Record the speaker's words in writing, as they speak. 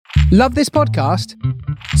Love this podcast?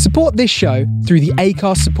 Support this show through the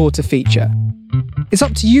Acast supporter feature. It's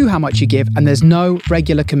up to you how much you give, and there's no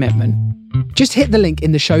regular commitment. Just hit the link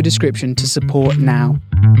in the show description to support now.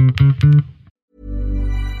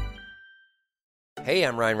 Hey,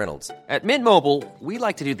 I'm Ryan Reynolds. At Mint Mobile, we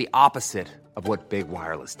like to do the opposite of what Big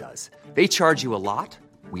Wireless does. They charge you a lot,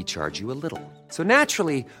 we charge you a little. So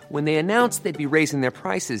naturally, when they announced they'd be raising their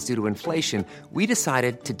prices due to inflation, we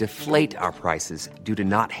decided to deflate our prices due to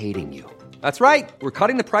not hating you. That's right. We're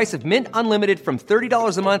cutting the price of Mint Unlimited from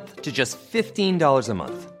 $30 a month to just $15 a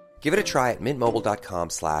month. Give it a try at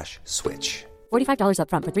mintmobile.com/switch. $45 up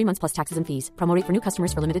front for 3 months plus taxes and fees. Promo rate for new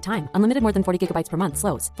customers for limited time. Unlimited more than 40 gigabytes per month.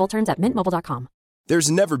 Slows full terms at mintmobile.com. There's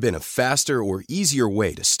never been a faster or easier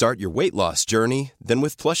way to start your weight loss journey than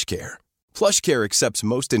with PlushCare. PlushCare accepts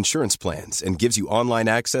most insurance plans and gives you online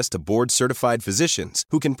access to board-certified physicians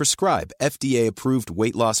who can prescribe FDA-approved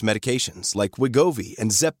weight loss medications like Wegovy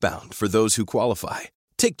and Zepbound for those who qualify.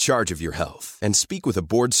 Take charge of your health and speak with a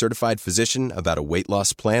board-certified physician about a weight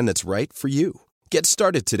loss plan that's right for you. Get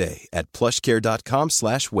started today at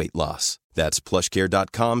plushcare.com/weight loss. That's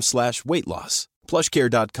plushcare.com/weight loss.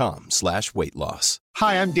 plushcare.com/weight loss.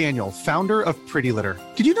 Hi, I'm Daniel, founder of Pretty Litter.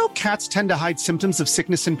 Did you know cats tend to hide symptoms of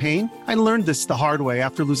sickness and pain? I learned this the hard way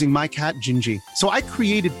after losing my cat, Gingy. So I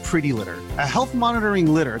created Pretty Litter, a health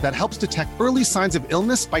monitoring litter that helps detect early signs of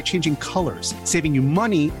illness by changing colors, saving you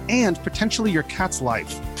money and potentially your cat's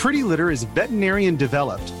life. Pretty Litter is veterinarian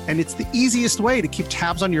developed, and it's the easiest way to keep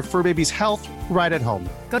tabs on your fur baby's health right at home.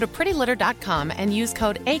 Go to prettylitter.com and use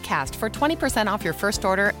code ACAST for 20% off your first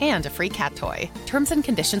order and a free cat toy. Terms and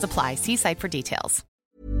conditions apply. See site for details.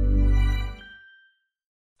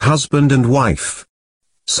 Husband and wife.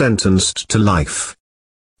 Sentenced to life.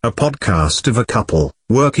 A podcast of a couple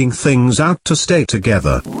working things out to stay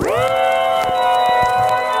together.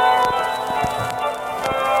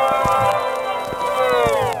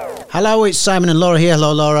 Hello, it's Simon and Laura here.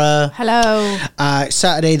 Hello, Laura. Hello.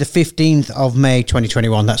 Saturday, the 15th of May,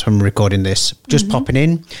 2021. That's when we're recording this. Just popping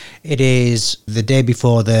in. It is the day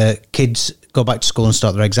before the kids go back to school and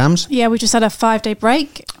start their exams. Yeah, we just had a 5-day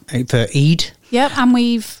break. For Eid. Yep, and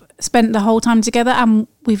we've spent the whole time together, and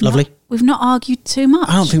we've Lovely. We've not argued too much.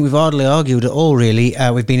 I don't think we've hardly argued at all, really.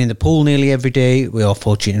 We've been in the pool nearly every day. We are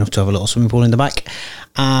fortunate enough to have a little swimming pool in the back.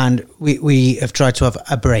 And we have tried to have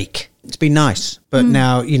a break. It's been nice. But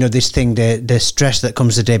now, you know, this thing, the stress that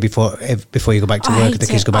comes the day before you go back to work, the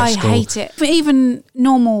kids go back to school. I hate it. For even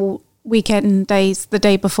normal weekend days, the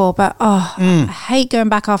day before, but I hate going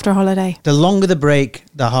back after a holiday. The longer the break,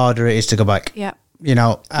 the harder it is to go back. Yeah. You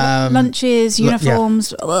know, lunches,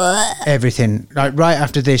 uniforms, everything. Right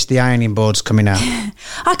after this, the ironing board's coming out.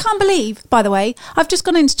 I can't believe, by the way, I've just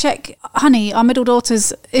gone in to check Honey, our middle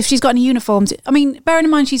daughter's, if she's got any uniforms. I mean, bearing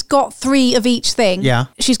in mind she's got 3 of each thing. Yeah.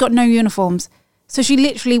 She's got no uniforms. So she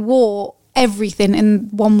literally wore everything in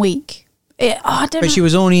 1 week. I don't know. But she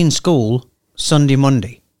was only in school Sunday,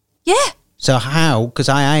 Monday. Yeah. So how? Because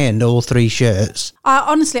I ironed all 3 shirts.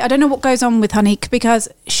 Honestly, I don't know what goes on with Honey, because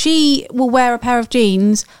she will wear a pair of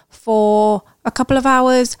jeans for a couple of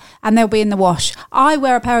hours and they'll be in the wash. I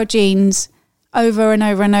wear a pair of jeans over and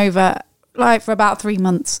over and over, like for about 3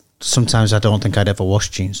 months. Sometimes I don't think I'd ever wash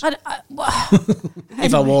jeans.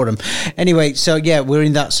 If I wore them. Anyway, so yeah, we're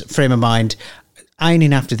in that frame of mind.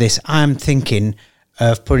 Ironing after this, I'm thinking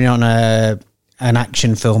of putting on an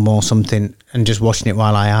action film or something and just watching it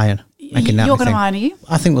while I iron. You're going to iron, are you?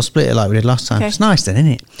 I think we'll split it like we did last time. Okay. It's nice then,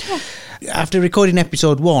 isn't it? Yeah. After recording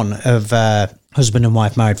episode 1 of Husband and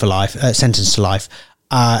Wife Married for Life, Sentenced to Life,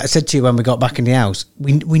 I said to you when we got back in the house,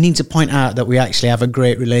 we need to point out that we actually have a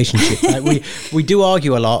great relationship. Like we do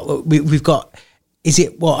argue a lot. We've got, is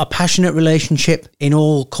it a passionate relationship in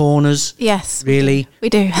all corners? Yes. Really? We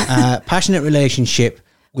do. Passionate relationship.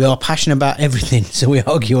 We are passionate about everything, so we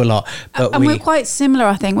argue a lot. But we're quite similar,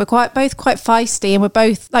 I think. We're both quite feisty, and we're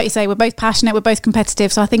both, like you say, we're both passionate, we're both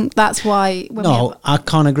competitive, so I think that's why... I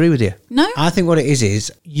can't agree with you. No? I think what it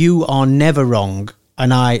is you are never wrong,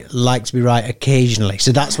 and I like to be right occasionally.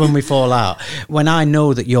 So that's when we fall out. When I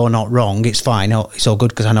know that you're not wrong, it's fine. It's all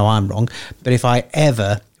good because I know I'm wrong. But if I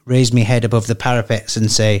ever raise my head above the parapets and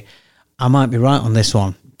say, I might be right on this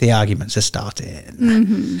one, the arguments are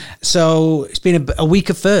starting. So it's been a week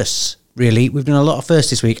of firsts, really. We've done a lot of firsts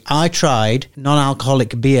this week. I tried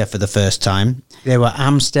non-alcoholic beer for the first time. They were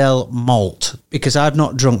Amstel malt, because I've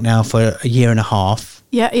not drunk now for 1.5 years.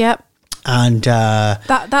 Yeah. And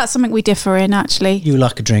that's something we differ in, actually. You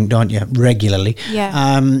like a drink, don't you? Regularly.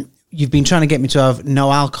 Yeah. You've been trying to get me to have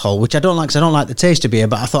no alcohol, which I don't like because I don't like the taste of beer,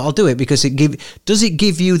 but I thought I'll do it because does it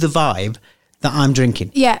give you the vibe that I'm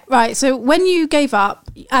drinking. Yeah, right. So when you gave up,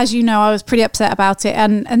 as you know, I was pretty upset about it.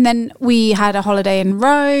 And then we had a holiday in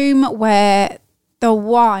Rome where the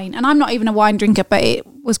wine, and I'm not even a wine drinker, but it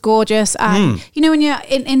was gorgeous. And you know, when you're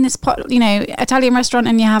in this pot, you know, Italian restaurant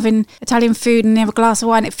and you're having Italian food and you have a glass of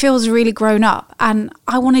wine, it feels really grown up. And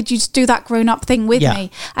I wanted you to do that grown up thing with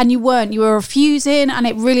me. And you weren't. You were refusing, and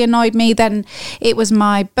it really annoyed me. Then it was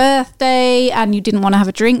my birthday and you didn't want to have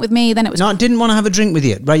a drink with me. Then it was... No, I didn't want to have a drink with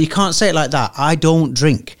you. Right, you can't say it like that. I don't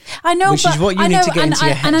drink. I know, which is what you need to get into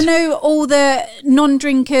your head. And I know all the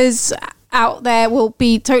non-drinkers out there will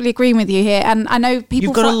be totally agreeing with you here, and I know people...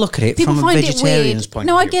 You've got to look at it from a vegetarian's point of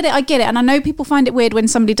view. No, I get it, and I know people find it weird when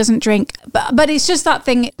somebody doesn't drink, but it's just that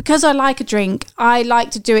thing, because I like a drink, I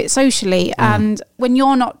like to do it socially, and when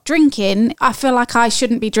you're not drinking, I feel like I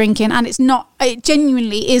shouldn't be drinking, and it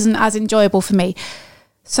genuinely isn't as enjoyable for me.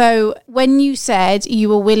 So when you said you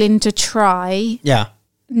were willing to try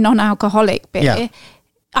non-alcoholic beer,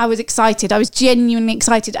 I was excited. I was genuinely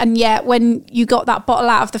excited. And yet, when you got that bottle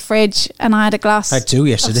out of the fridge and I had a glass of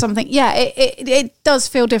something, it does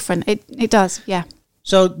feel different. It does, yeah.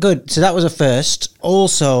 So, good. So that was a first.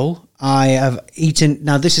 Also, I have eaten...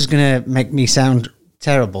 Now, this is going to make me sound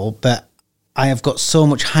terrible, but I have got so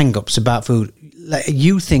much hang-ups about food. Like,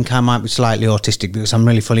 you think I might be slightly autistic because I'm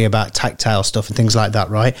really funny about tactile stuff and things like that,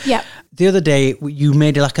 right? Yeah. The other day, you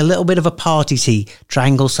made like a little bit of a party tea,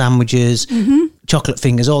 triangle sandwiches, chocolate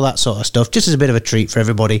fingers, all that sort of stuff, just as a bit of a treat for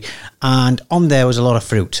everybody. And on there was a lot of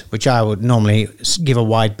fruit, which I would normally give a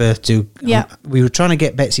wide berth to. Yeah. We were trying to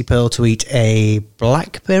get Betsy Pearl to eat a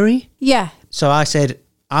blackberry. Yeah. So I said,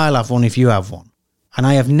 I'll have one if you have one. And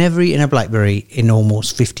I have never eaten a blackberry in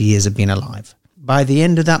almost 50 years of being alive. By the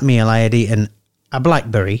end of that meal, I had eaten a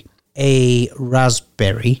blackberry, a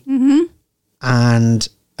raspberry, and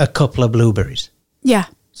a couple of blueberries. Yeah.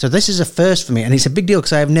 So this is a first for me, and it's a big deal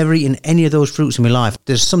because I have never eaten any of those fruits in my life.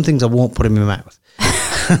 There's some things I won't put in my mouth.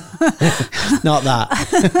 Not that.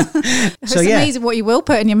 It's amazing what you will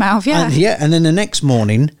put in your mouth, yeah. And then the next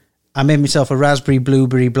morning, I made myself a raspberry,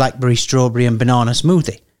 blueberry, blackberry, strawberry, and banana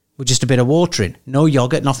smoothie with just a bit of water in. No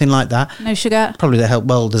yogurt, nothing like that. No sugar. Probably that helped.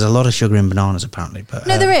 Well, there's a lot of sugar in bananas apparently. But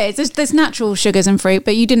no, there is. There's natural sugars in fruit,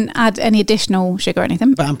 but you didn't add any additional sugar or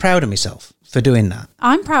anything. But I'm proud of myself for doing that.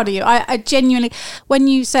 I'm proud of you. I genuinely, when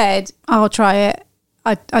you said, I'll try it,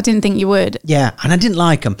 I didn't think you would. Yeah, and I didn't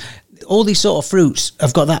like them. All these sort of fruits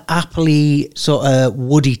have got that appley sort of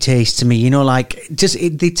woody taste to me, you know, like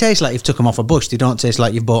they taste like you've took them off a bush. They don't taste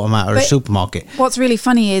like you've bought them out of a supermarket. What's really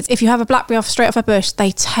funny is if you have a blackberry straight off a bush,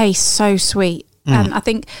 they taste so sweet. And I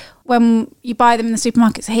think when you buy them in the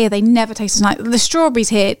supermarkets here, they never taste as nice. The strawberries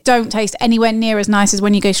here don't taste anywhere near as nice as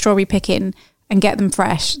when you go strawberry picking and get them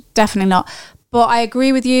fresh. Definitely not. But I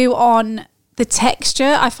agree with you on the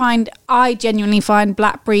texture. I genuinely find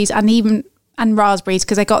blackberries and raspberries,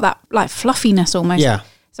 because they got that like fluffiness almost. Yeah.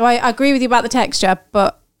 So I agree with you about the texture,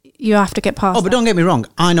 but you have to get past but don't get me wrong.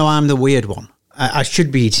 I know I'm the weird one. I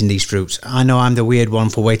should be eating these fruits. I know I'm the weird one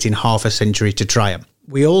for waiting half a century to try them.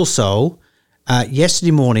 We also,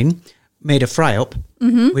 yesterday morning, made a fry-up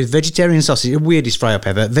with vegetarian sausage, the weirdest fry-up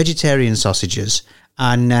ever, vegetarian sausages.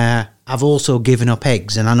 And I've also given up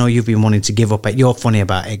eggs. And I know you've been wanting to give up eggs. You're funny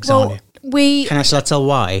about eggs, aren't you? Shall I tell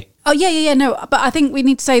why? Oh, yeah, no. But I think we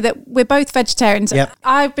need to say that we're both vegetarians. Yep.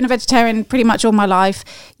 I've been a vegetarian pretty much all my life.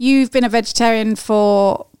 You've been a vegetarian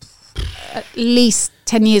for at least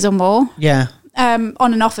 10 years or more. Yeah. On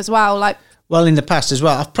and off as well. Well, in the past as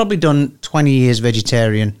well. I've probably done 20 years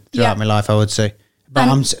vegetarian throughout my life, I would say. But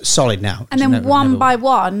I'm solid now. And then one by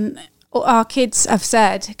one, our kids have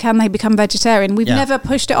said, can they become vegetarian? We've never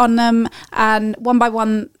pushed it on them. And one by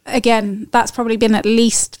one, again, that's probably been at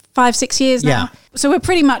least 5-6 years now. Yeah. So we're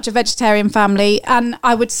pretty much a vegetarian family. And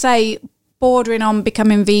I would say bordering on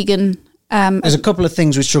becoming vegan. There's a couple of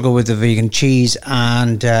things we struggle with: the vegan cheese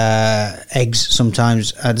and eggs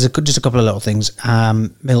sometimes. There's just a couple of little things.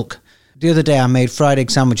 Milk. The other day I made fried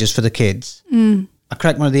egg sandwiches for the kids. I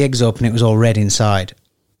cracked one of the eggs open, it was all red inside.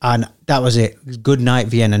 And that was it. Good night,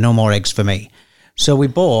 Vienna. No more eggs for me. So we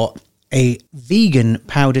bought a vegan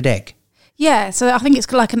powdered egg. Yeah, so I think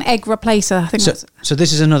it's like an egg replacer. I think so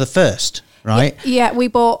this is another first, right? Yeah, we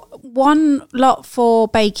bought one lot for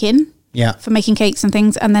baking. Yeah. For making cakes and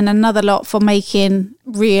things, and then another lot for making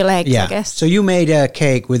real eggs, I guess. So you made a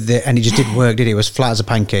cake and it just didn't work, did it? It was flat as a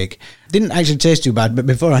pancake. Didn't actually taste too bad, but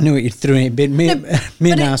before I knew it, you'd thrown it in. Me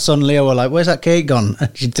and our son Leo were like, where's that cake gone?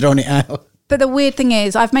 And she'd thrown it out. But the weird thing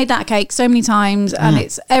is, I've made that cake so many times, and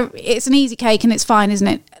it's an easy cake, and it's fine, isn't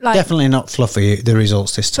it? Like, definitely not fluffy, the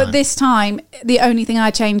results this time. But this time, the only thing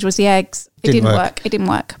I changed was the eggs. It didn't work. It didn't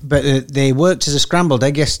work. But they worked as a scrambled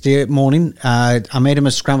egg yesterday morning. I made them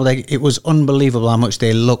as scrambled egg. It was unbelievable how much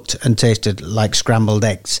they looked and tasted like scrambled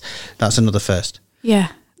eggs. That's another first. Yeah.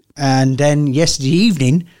 And then yesterday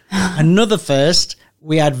evening, another first,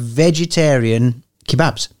 we had vegetarian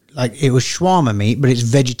kebabs. Like, it was shawarma meat, but it's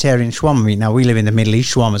vegetarian shawarma meat. Now, we live in the Middle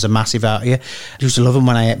East. Shawarmas are massive out here. I used to love them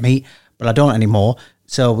when I ate meat, but I don't anymore.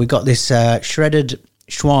 So we got this shredded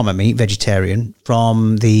shawarma meat, vegetarian,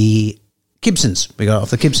 from the Gibsons. We got it off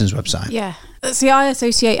the Gibsons website. Yeah. See, I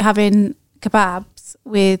associate having kebabs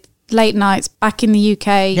with late nights back in the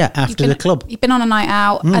UK. Yeah, after the club. You've been on a night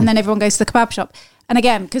out, and then everyone goes to the kebab shop. And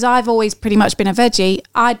again, because I've always pretty much been a veggie,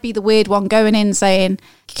 I'd be the weird one going in saying,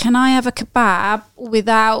 can I have a kebab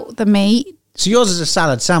without the meat? So yours is a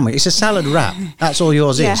salad sandwich. It's a salad wrap. That's all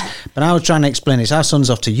yours Yeah. is. But I was trying to explain this. Our son's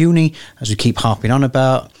off to uni, as we keep harping on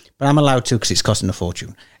about, but I'm allowed to because it's costing a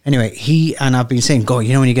fortune. Anyway, he and I've been saying, God,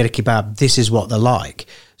 you know when you get a kebab, this is what they're like.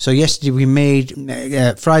 So yesterday we made,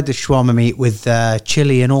 fried the shawarma meat with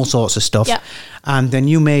chili and all sorts of stuff. Yep. And then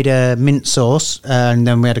you made a mint sauce, and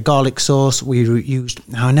then we had a garlic sauce. We used,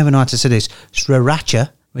 I never know how to say this, sriracha,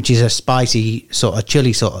 which is a spicy sort of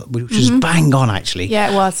chili sort of, which was bang on actually.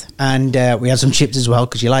 Yeah, it was. And we had some chips as well,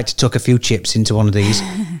 because you like to tuck a few chips into one of these.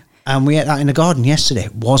 And we ate that in the garden yesterday.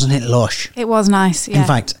 Wasn't it lush? It was nice, yeah. In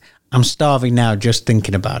fact, I'm starving now just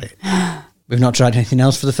thinking about it. We've not tried anything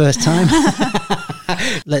else for the first time.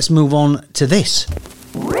 Let's move on to this.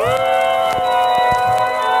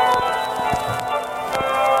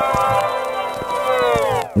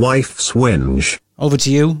 Wife's whinge. Over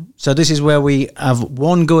to you. So this is where we have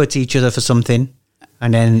one go at each other for something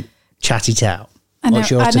and then chat it out. What's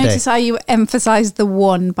yours today? I noticed how you emphasised the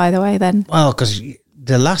one, by the way, then. Well, because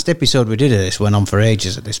the last episode we did of this went on for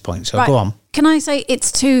ages at this point, so Right. go on. Can I say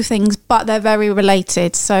it's two things, but they're very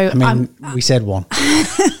related? So I mean, we said one.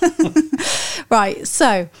 right,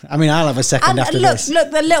 so... I mean, I'll have a second after this.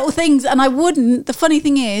 Look, the little things, and I wouldn't... The funny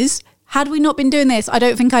thing is, had we not been doing this, I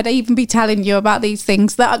don't think I'd even be telling you about these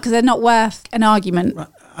things, because they're not worth an argument.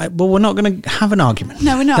 Well, we're not going to have an argument.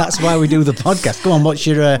 No, we're not. That's why we do the podcast. Go on, what's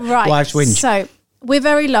your wife's whinge? So, we're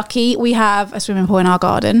very lucky. We have a swimming pool in our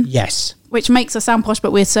garden. Yes. Which makes us sound posh,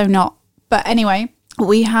 but we're so not. But anyway,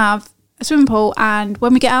 we have a swimming pool, and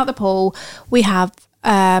when we get out of the pool, we have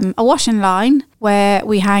a washing line where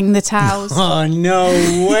we hang the towels. Oh, no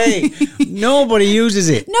way. Nobody uses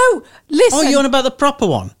it. No, listen. Oh, you're on about the proper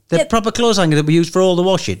one? The proper clothes hanger that we use for all the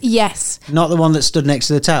washing? Yes. Not the one that stood next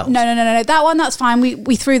to the towel? No. That one, that's fine.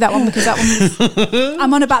 We threw that one because that one was...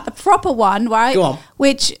 I'm on about the proper one, right? Go on.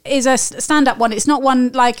 Which is a stand-up one. It's not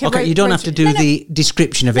one like... Okay, you don't have to do the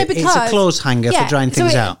description of it. It's a clothes hanger for drying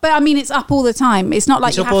things out. But I mean, it's up all the time. It's not like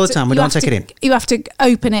it's up all the time. We don't take it in. You have to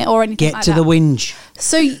open it or anything Get to the whinge.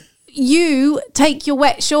 So you take your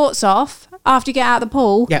wet shorts off after you get out of the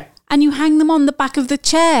pool. Yeah. And you hang them on the back of the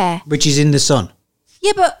chair. Which is in the sun.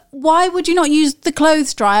 Yeah, but why would you not use the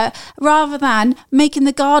clothes dryer rather than making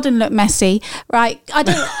the garden look messy? Right? I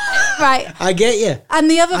don't. Right. I get you. And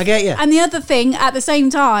the other. I get you. And the other thing at the same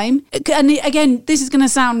time, and again, this is going to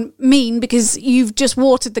sound mean because you've just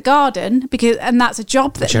watered the garden and that's a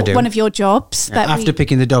job that one of your jobs. Yeah, after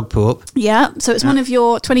picking the dog poo up. Yeah. So it's one of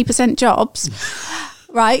your 20% jobs.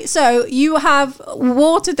 Right. So you have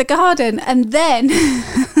watered the garden and then.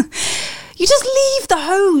 You just leave the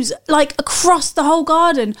hose like across the whole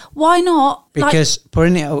garden. Why not? Because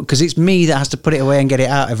putting it, because it's me that has to put it away and get it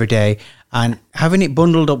out every day, and having it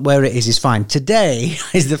bundled up where it is fine. Today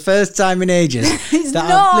is the first time in ages is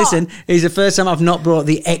the first time I've not brought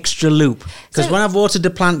the extra loop. Because when I've watered the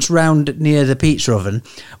plants round near the pizza oven,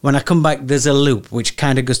 when I come back, there's a loop which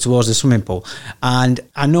kind of goes towards the swimming pool, and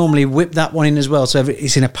I normally whip that one in as well, so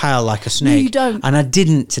it's in a pile like a snake. No, you don't. And I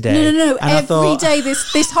didn't today. No. And every day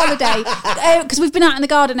this holiday, because we've been out in the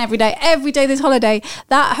garden every day. Every day this holiday,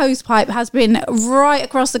 that hose pipe has been right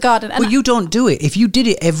across the garden. And but you don't do it. If you did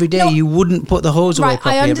it every day, you wouldn't put the hose away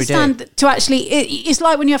properly every day. I understand to actually, it's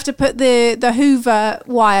like when you have to put the Hoover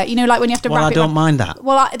wire, you know, like when you have to wrap it. Well, I don't mind that.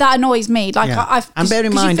 Well, that annoys me. Like and bear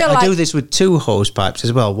in mind, I do this with two hose pipes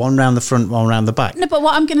as well, one round the front, one round the back. No, but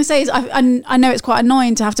what I'm going to say is I know it's quite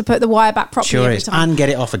annoying to have to put the wire back properly every time. And get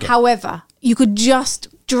it off again. However, you could just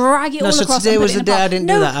drag it all across. So today was the day I didn't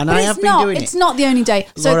do that, and I have been doing it. It's not the only day.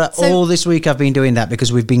 Laura, all this week I've been doing that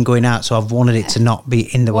because we've been going out, so I've wanted it to not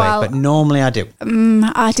be in the way. But normally I do.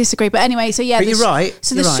 I disagree. But anyway, so yeah. But you're right.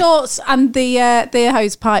 So the shorts and the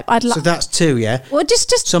hose pipe, I'd like. So that's two, yeah? Well,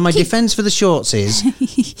 just. So my defence for the shorts is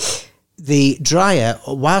the dryer,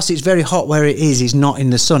 whilst it's very hot where it is not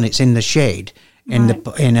in the sun, it's in the shade in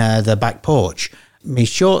the back porch. My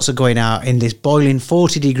shorts are going out in this boiling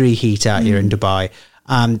 40-degree heat out here in Dubai.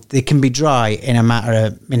 They can be dry in a matter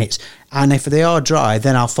of minutes. And if they are dry,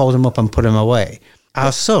 then I'll fold them up and put them away.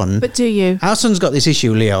 Our son... But do you? Our son's got this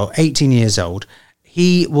issue, Leo, 18 years old.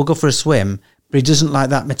 He will go for a swim, but he doesn't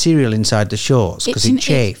like that material inside the shorts because it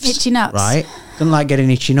chafes. Itchy nuts. Right? Doesn't like getting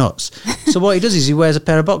itchy nuts. So what he does is he wears a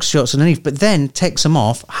pair of box shorts underneath, but then takes them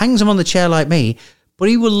off, hangs them on the chair like me, but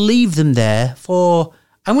he will leave them there for,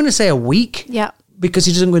 I'm going to say a week. Yeah. Because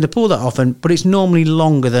he doesn't go to the pool that often, but it's normally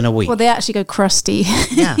longer than a week. Well, they actually go crusty.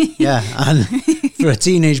 Yeah. And for a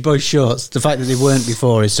teenage boy's shorts, the fact that they weren't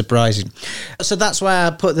before is surprising. So that's why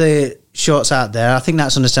I put the shorts out there. I think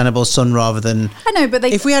that's understandable, son, rather than... I know, but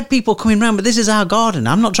if we had people coming around, but this is our garden.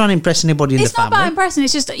 I'm not trying to impress anybody in the family. It's not about impressing.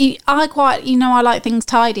 It's just, I like things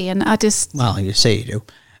tidy, and I just... Well, you say you do.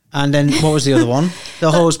 And then what was the other one?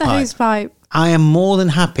 The hose pipe. The hose pipe. I am more than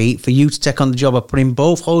happy for you to take on the job of putting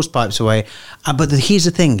both hose pipes away. But here's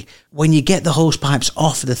the thing. When you get the hose pipes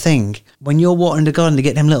off the thing, when you're watering the garden, they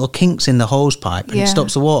get them little kinks in the hose pipe and it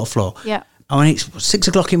stops the water flow. Yeah. And when it's 6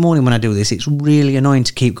 o'clock in the morning when I do this, it's really annoying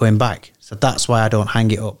to keep going back. So that's why I don't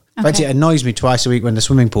hang it up. In fact, it annoys me twice a week when the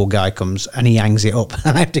swimming pool guy comes and he hangs it up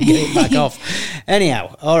and I have to get it back off.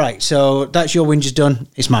 Anyhow, all right. So that's your whinges done.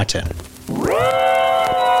 It's my turn.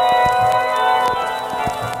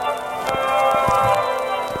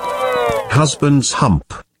 Husband's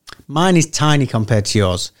hump. Mine is tiny compared to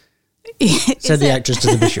yours, said the actress to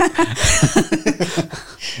the bishop.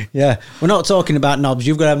 Yeah, we're not talking about knobs.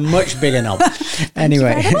 You've got a much bigger knob.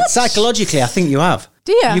 Anyway, psychologically, I think you have.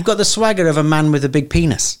 Do you? You've got the swagger of a man with a big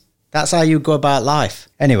penis. That's how you go about life.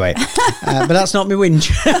 Anyway, but that's not me whinge.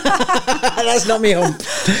 That's not me hump.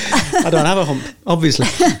 I don't have a hump, obviously.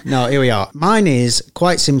 No, here we are. Mine is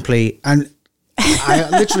quite simply, and I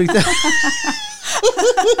literally...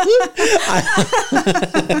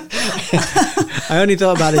 I only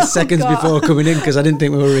thought about it seconds before coming in because I didn't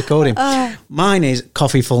think we were recording. Mine is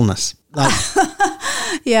coffee fullness. Like,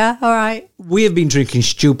 yeah, all right. We have been drinking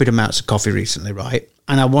stupid amounts of coffee recently, right?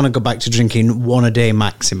 And I want to go back to drinking one a day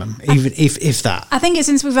maximum, even if that. I think it's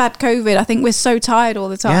since we've had COVID. I think we're so tired all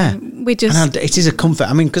the time. Yeah. We just... And it is a comfort.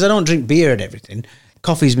 I mean, because I don't drink beer and everything.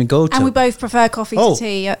 Coffee's my go-to. And we both prefer coffee to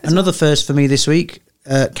tea. Another first for me this week,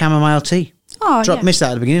 chamomile tea. Oh, yeah. Missed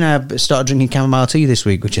that at the beginning. I started drinking chamomile tea this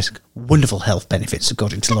week, which is wonderful health benefits,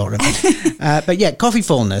 according to Laura. But yeah, coffee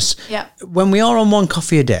fullness. Yeah. When we are on one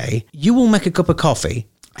coffee a day, you will make a cup of coffee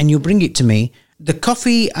and you'll bring it to me. The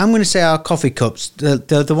coffee, I'm going to say our coffee cups,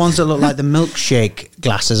 the ones that look like the milkshake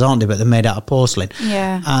glasses, aren't they? But they're made out of porcelain.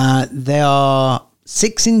 Yeah. They are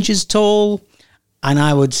 6 inches tall and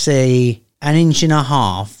I would say 1.5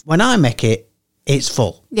 inches. When I make it, it's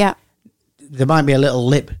full. Yeah. There might be a little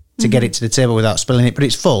lip to get it to the table without spilling it, but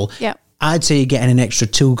it's full. Yeah. I'd say you're getting an extra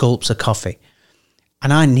 2 gulps of coffee.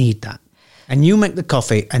 And I need that. And you make the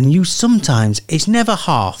coffee, and you sometimes, it's never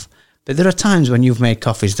half, but there are times when you've made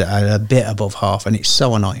coffees that are a bit above half, and it's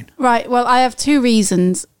so annoying. Right. Well, I have 2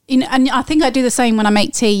 reasons. And I think I do the same when I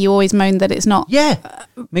make tea. You always moan that it's not. Yeah.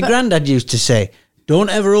 My granddad used to say,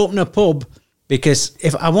 don't ever open a pub, because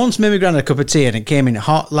if I once made my granddad a cup of tea and it came in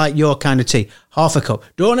hot, like your kind of tea, half a cup,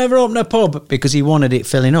 don't ever open a pub, because he wanted it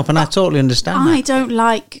filling up. And I totally understand that. I don't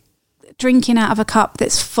like drinking out of a cup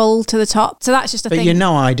that's full to the top. So that's just a thing. But you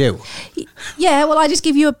know I do. Yeah, well, I just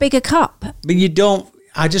give you a bigger cup. But you don't.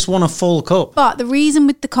 I just want a full cup. But the reason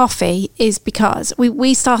with the coffee is because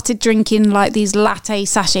we started drinking like these latte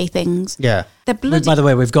sachet things. Yeah. They're bloody... By the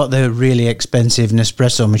way, we've got the really expensive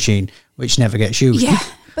Nespresso machine, which never gets used. Yeah.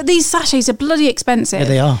 But these sachets are bloody expensive. Yeah,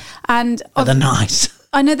 they are. And but they're nice.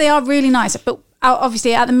 I know they are really nice, but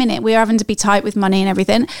obviously at the minute we're having to be tight with money and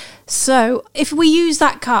everything. So if we use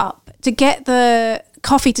that cup to get the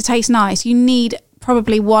coffee to taste nice, you need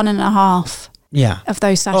probably 1.5 of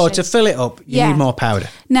those sachets. Oh, to fill it up, you need more powder.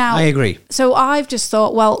 Now, I agree. So I've just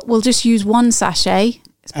thought, well, we'll just use 1 sachet.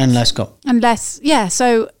 And less cup. And less, yeah.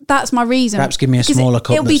 So that's my reason. Perhaps give me a smaller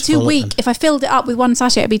cup. It'll be too weak. If I filled it up with 1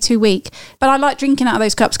 sachet, it'd be too weak. But I like drinking out of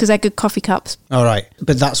those cups because they're good coffee cups. All right.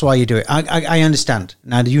 But that's why you do it. I understand.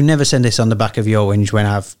 Now, you never send this on the back of your whinge when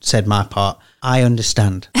I've said my part. I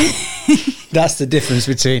understand. That's the difference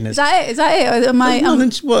between us. Is that it? Or am I,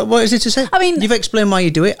 what is it to say? I mean... You've explained why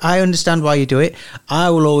you do it. I understand why you do it. I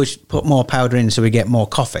will always put more powder in so we get more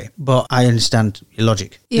coffee. But I understand your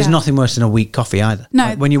logic. Yeah. There's nothing worse than a weak coffee either. No.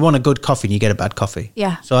 Like when you want a good coffee and you get a bad coffee.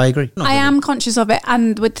 Yeah. So I agree. I am conscious of it,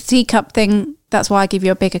 and with the teacup thing, that's why I give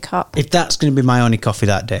you a bigger cup. If that's going to be my only coffee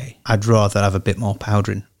that day, I'd rather have a bit more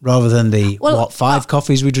powdering rather than the 5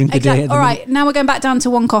 coffees we drink a day. All right, now we're going back down to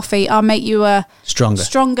 1 coffee. I'll make you a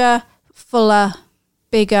stronger, fuller,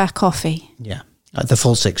 bigger coffee. Yeah, at the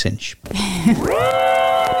full 6-inch.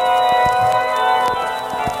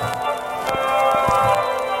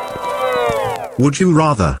 Would you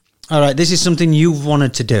rather? All right, this is something you've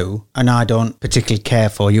wanted to do, and I don't particularly care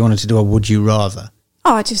for. You wanted to do a would you rather.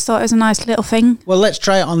 Oh, I just thought it was a nice little thing. Well, let's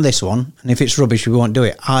try it on this one, and if it's rubbish, we won't do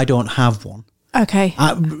it. I don't have one. Okay.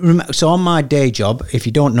 So on my day job, if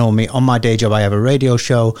you don't know me, on my day job I have a radio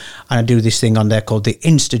show and I do this thing on there called the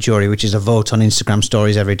Insta Jury, which is a vote on Instagram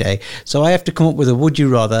stories every day. So I have to come up with a would you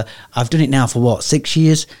rather. I've done it now for 6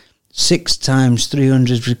 years? 6 times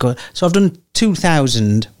 300. So I've done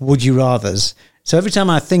 2,000 would you rathers. So every time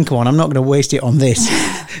I think of one, I'm not going to waste it on this.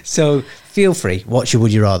 So feel free. What's your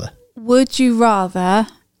would you rather? Would you rather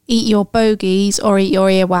eat your bogies or eat your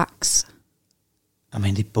earwax? I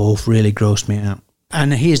mean, they both really gross me out.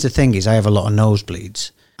 And here's the thing is, I have a lot of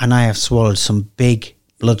nosebleeds. And I have swallowed some big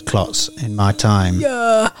blood clots in my time.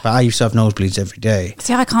 Yeah. But I used to have nosebleeds every day.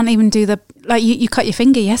 See, I can't even do you cut your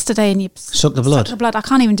finger yesterday and you... Suck the blood. I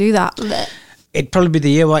can't even do that. It'd probably be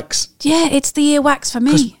the earwax. Yeah, it's the earwax for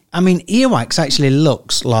me. I mean, earwax actually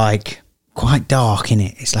looks like quite dark,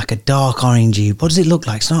 innit? It's like a dark orangey. What does it look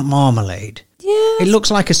like? It's not marmalade. Yeah. It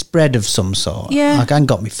looks like a spread of some sort. Yeah. Like I ain't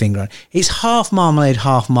got my finger on it. It's half marmalade,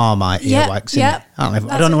 half Marmite earwax, isn't it?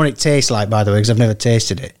 I don't know what it tastes like, by the way, because I've never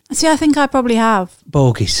tasted it. See, I think I probably have.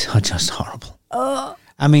 Bogies are just horrible.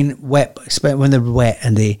 I mean, wet, when they're wet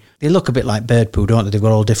and they look a bit like bird poo, don't they? They've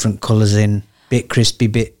got all different colours in, bit crispy,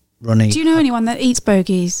 bit runny. Do you know anyone that eats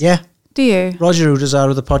bogies? Yeah. Do you? Roger, who does our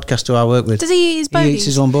other podcast who I work with. Does he eat his bogies? He eats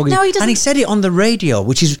his own bogies. No, he doesn't. And he said it on the radio,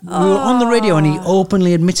 we were on the radio and he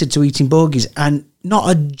openly admitted to eating bogies and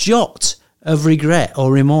not a jot of regret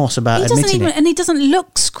or remorse about admitting it. And he doesn't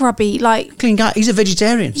look scrubby. Like clean guy. He's a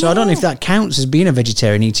vegetarian. So I don't know if that counts as being a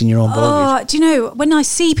vegetarian, eating your own bogies. Do you know, when I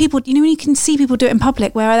see people, when you can see people do it in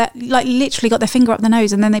public where they literally got their finger up their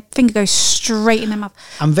nose and then their finger goes straight in their mouth.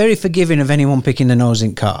 I'm very forgiving of anyone picking the nose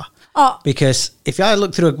in car. Because if I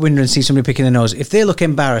look through a window and see somebody picking their nose, if they look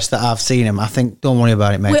embarrassed that I've seen them, I think, don't worry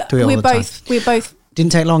about it, mate. Do it all the time. We're both.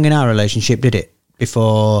 Didn't take long in our relationship, did it?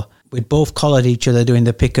 Before we'd both collared each other doing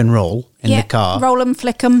the pick and roll in the car. Roll them,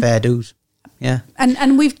 flick them. Fair dues. Yeah. And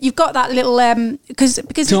you've got that little because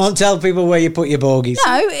don't tell people where you put your bogies.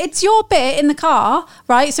 No, it's your bit in the car,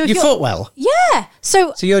 right? So if your footwell. Yeah.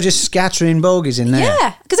 So you're just scattering bogies in there.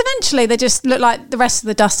 Yeah, because eventually they just look like the rest of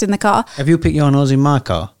the dust in the car. Have you picked your nose in my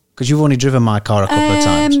car? Because you've only driven my car a couple of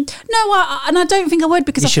times. No, and I don't think I would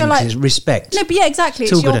because I feel like respect. No, but yeah, exactly.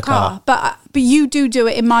 It's your car. But you do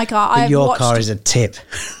it in my car. But your car is a tip.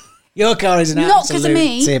 Your car is an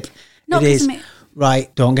absolute tip. Not because of me.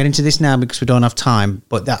 Right, don't get into this now because we don't have time,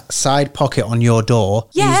 but that side pocket on your door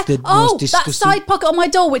is the most disgusting. That side pocket on my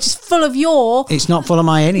door, which is full of your... It's not full of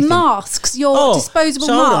my anything. Masks, your disposable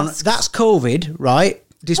masks. Hold on, that's COVID, right?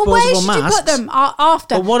 Disposable masks. Where should you put them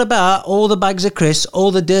after? But what about all the bags of crisps,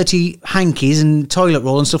 all the dirty hankies and toilet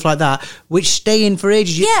roll and stuff like that, which stay in for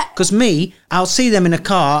ages? Yeah. Because I'll see them in a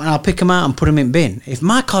car and I'll pick them out and put them in bin. If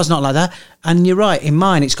my car's not like that, and you're right, in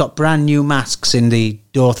mine it's got brand new masks in the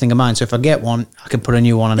door thing of mine, so if I get one, I can put a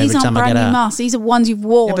new one on every time I get out. These aren't brand new masks, these are ones you've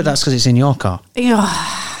worn. Yeah, but that's because it's in your car.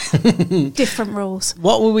 Different rules.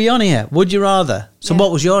 What were we on here? Would you rather? So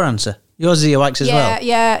what was your answer? Yours is earwax as well?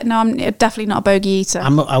 Yeah. No, I'm definitely not a bogey eater.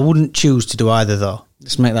 I wouldn't choose to do either, though.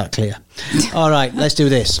 Let's make that clear. All right, let's do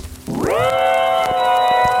this.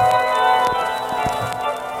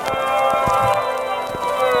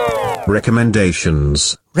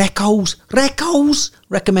 Recommendations.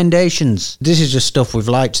 Recommendations. This is just stuff we've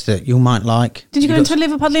liked that you might like. Did you go into a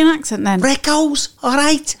Liverpudlian accent then? Recos, all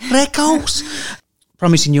right, recos.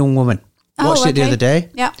 Promising Young Woman. Watched it the other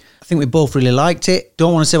day. Yeah. I think we both really liked it.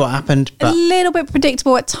 Don't want to say what happened. But a little bit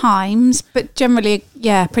predictable at times, but generally,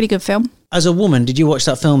 yeah, pretty good film. As a woman, did you watch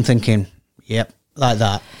that film thinking, yep, like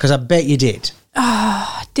that? Because I bet you did.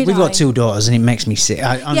 We've got 2 daughters and it makes me sick,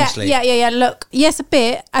 honestly. Yeah. Look, yes, a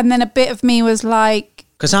bit. And then a bit of me was like...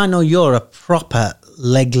 Because I know you're a proper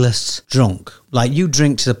legless drunk. Like, you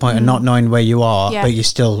drink to the point of not knowing where you are, but you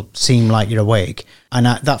still seem like you're awake. And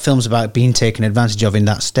that film's about being taken advantage of in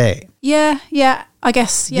that state. Yeah, I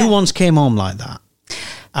guess, yeah. You once came home like that.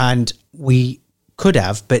 And we could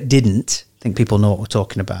have, but didn't. I think people know what we're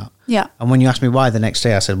talking about. Yeah. And when you asked me why the next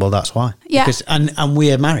day, I said, well, that's why. Yeah. Because, and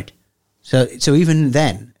we're married. So even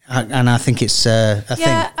then, and I think it's a thing.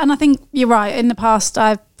 Yeah, and I think you're right. In the past,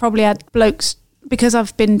 I've probably had blokes because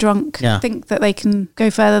I've been drunk, Yeah. think that they can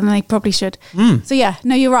go further than they probably should. So yeah,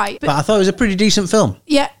 no, you're right. But I thought it was a pretty decent film.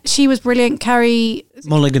 Yeah, she was brilliant. Carrie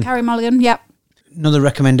Mulligan, yep. Another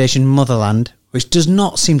recommendation, Motherland, which does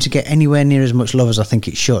not seem to get anywhere near as much love as I think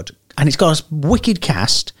it should. And it's got a wicked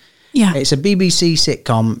cast. Yeah. It's a BBC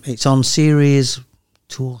sitcom. It's on series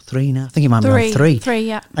 2 or 3 now. I think it might be on 3. 3,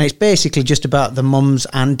 yeah. And it's basically just about the mums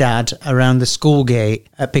and dad around the school gate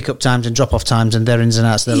at pick-up times and drop-off times and their ins and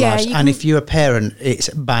outs of their lives. And if you're a parent, it's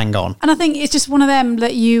bang on. And I think it's just one of them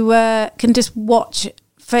that you can just watch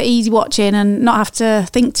for easy watching and not have to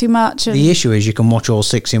think too much. And The issue is you can watch all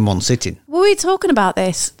 6 in one sitting. we were talking about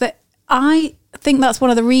this, that I think that's one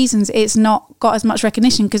of the reasons it's not got as much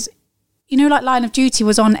recognition, because you know, like Line of Duty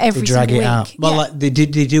was on every They drag single it week. out. Well, like they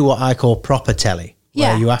do what I call proper telly,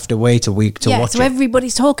 where Yeah. you have to wait a week to watch so it.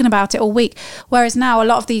 everybody's talking about it all week. Whereas now a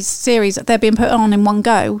lot of these series, they're being put on in one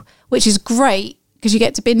go, which is great because you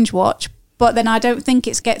get to binge watch. But then I don't think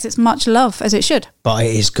it gets as much love as it should. But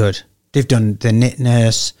it is good. They've done The Knit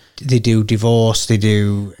Nurse, they do Divorce, they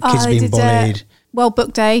do Kids Being Bullied. World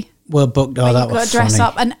Book Day. World Book, where oh, that you've got was to dress funny.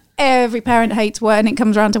 up, and every parent hates when it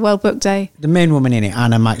comes around to World Book Day. The main woman in it,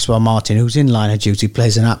 Anna Maxwell Martin, who's in Line of Duty,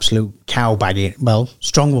 plays an absolute cowbaggy, well,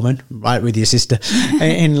 strong woman, right with your sister,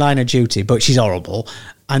 in Line of Duty, but she's horrible.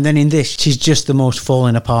 And then in this, she's just the most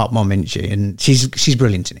falling apart mum, isn't she? And she's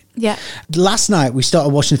brilliant in it. Yeah. Last night, we started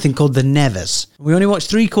watching a thing called The Nevers. We only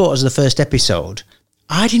watched 3/4 of the first episode.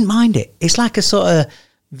 I didn't mind it. It's like a sort of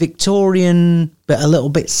Victorian, but a little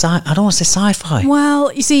bit I don't want to say sci-fi.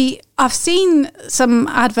 Well, you see, I've seen some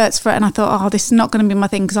adverts for it and I thought, oh, this is not going to be my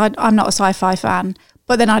thing because I'm not a sci-fi fan.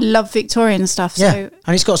 But then I love Victorian stuff. Yeah, So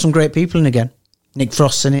and it's got some great people in again. Nick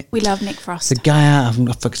Frost's in it. we love Nick Frost. The guy,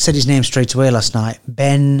 I said his name straight away last night,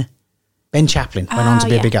 Ben Chaplin, went on to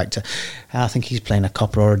be a big actor. I think he's playing a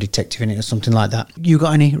cop or a detective in it or something like that. You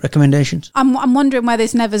got any recommendations? I'm wondering where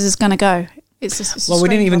this Nevers is going to go. It's just Well, we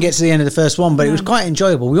didn't even get to the end of the first one, but it was quite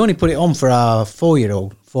enjoyable. We only put it on for our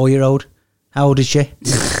 4-year-old. 4-year-old? How old is she?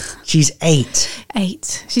 She's 8.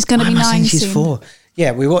 8. She's going to Why be am I 9 saying she's soon. 4?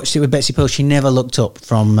 Yeah, we watched it with Betsy Pearl. She never looked up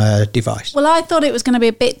from Device. Well, I thought it was going to be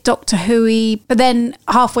a bit Doctor Who-y, but then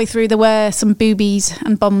halfway through there were some boobies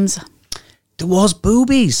and bums. There was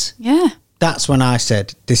boobies. Yeah. That's when I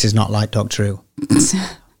said, this is not like Doctor Who.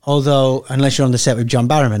 Although, unless you're on the set with John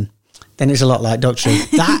Barrowman, then it's a lot like Doctor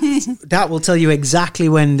Who. That will tell you exactly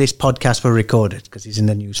when this podcast was recorded, because he's in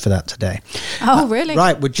the news for that today. Oh, really?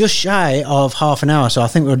 Right, we're just shy of half an hour, so I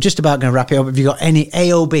think we're just about going to wrap it up. Have you got any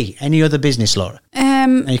AOB, any other business, Laura?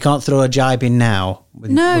 And you can't throw a jibe in now.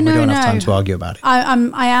 No, we no, don't no. have time to argue about it.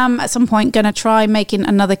 I am at some point going to try making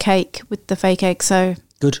another cake with the fake eggs. So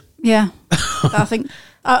Good. yeah, I think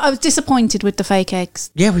I was disappointed with the fake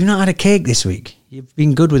eggs. Yeah, we've not had a cake this week. You've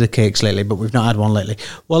been good with the cakes lately, but we've not had one lately.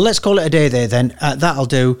 Well, let's call it a day there then. That'll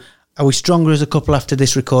do. Are we stronger as a couple after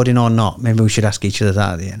this recording or not? Maybe we should ask each other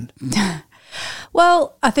that at the end.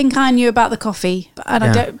 Well, I think I knew about the coffee, and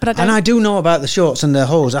I don't. And I do know about the shorts and the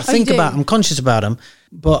hose. I think you do? about. I'm conscious about them,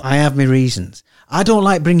 but I have my reasons. I don't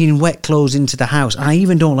like bringing wet clothes into the house. I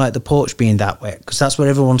even don't like the porch being that wet, because that's where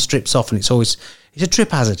everyone strips off, and it's a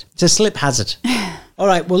trip hazard. It's a slip hazard. All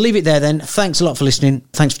right, we'll leave it there then. Thanks a lot for listening.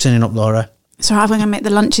 Thanks for turning up, Laura. So I'm going to make the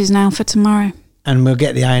lunches now for tomorrow. And we'll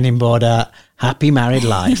get the ironing board out. Happy married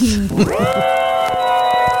life.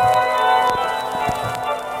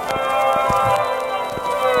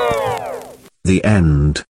 The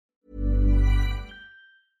end.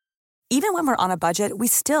 Even when we're on a budget, we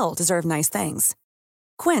still deserve nice things.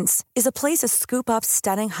 Quince is a place to scoop up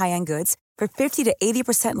stunning high-end goods for 50 to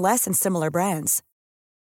 80% less than similar brands.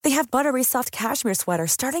 They have buttery soft cashmere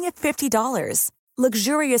sweaters starting at $50,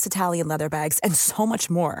 luxurious Italian leather bags, and so much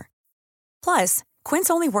more. Plus, Quince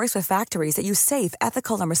only works with factories that use safe,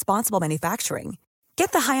 ethical, and responsible manufacturing.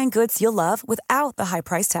 Get the high-end goods you'll love without the high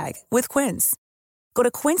price tag with Quince. Go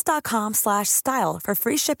to quince.com/style for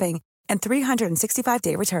free shipping and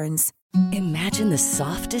 365-day returns. Imagine the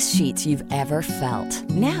softest sheets you've ever felt.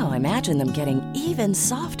 Now imagine them getting even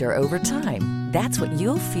softer over time. That's what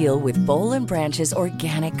you'll feel with Boll & Branch's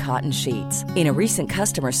organic cotton sheets. In a recent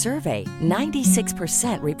customer survey,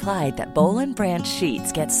 96% replied that Boll & Branch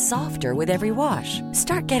sheets get softer with every wash.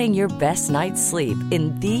 Start getting your best night's sleep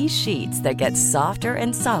in these sheets that get softer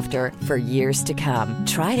and softer for years to come.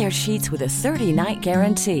 Try their sheets with a 30-night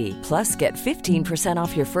guarantee. Plus, get 15%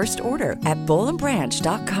 off your first order at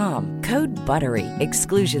bollandbranch.com. Code BUTTERY.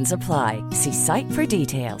 Exclusions apply. See site for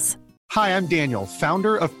details. Hi, I'm Daniel,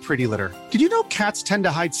 founder of Pretty Litter. Did you know cats tend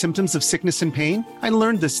to hide symptoms of sickness and pain? I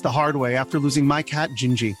learned this the hard way after losing my cat,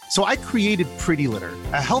 Gingy. So I created Pretty Litter,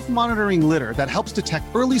 a health monitoring litter that helps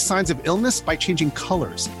detect early signs of illness by changing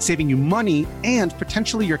colors, saving you money and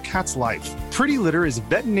potentially your cat's life. Pretty Litter is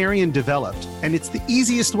veterinarian developed, and it's the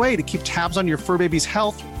easiest way to keep tabs on your fur baby's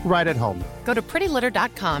health right at home. Go to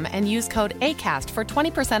prettylitter.com and use code ACAST for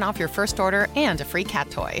 20% off your first order and a free cat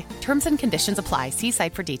toy. Terms and conditions apply. See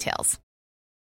site for details.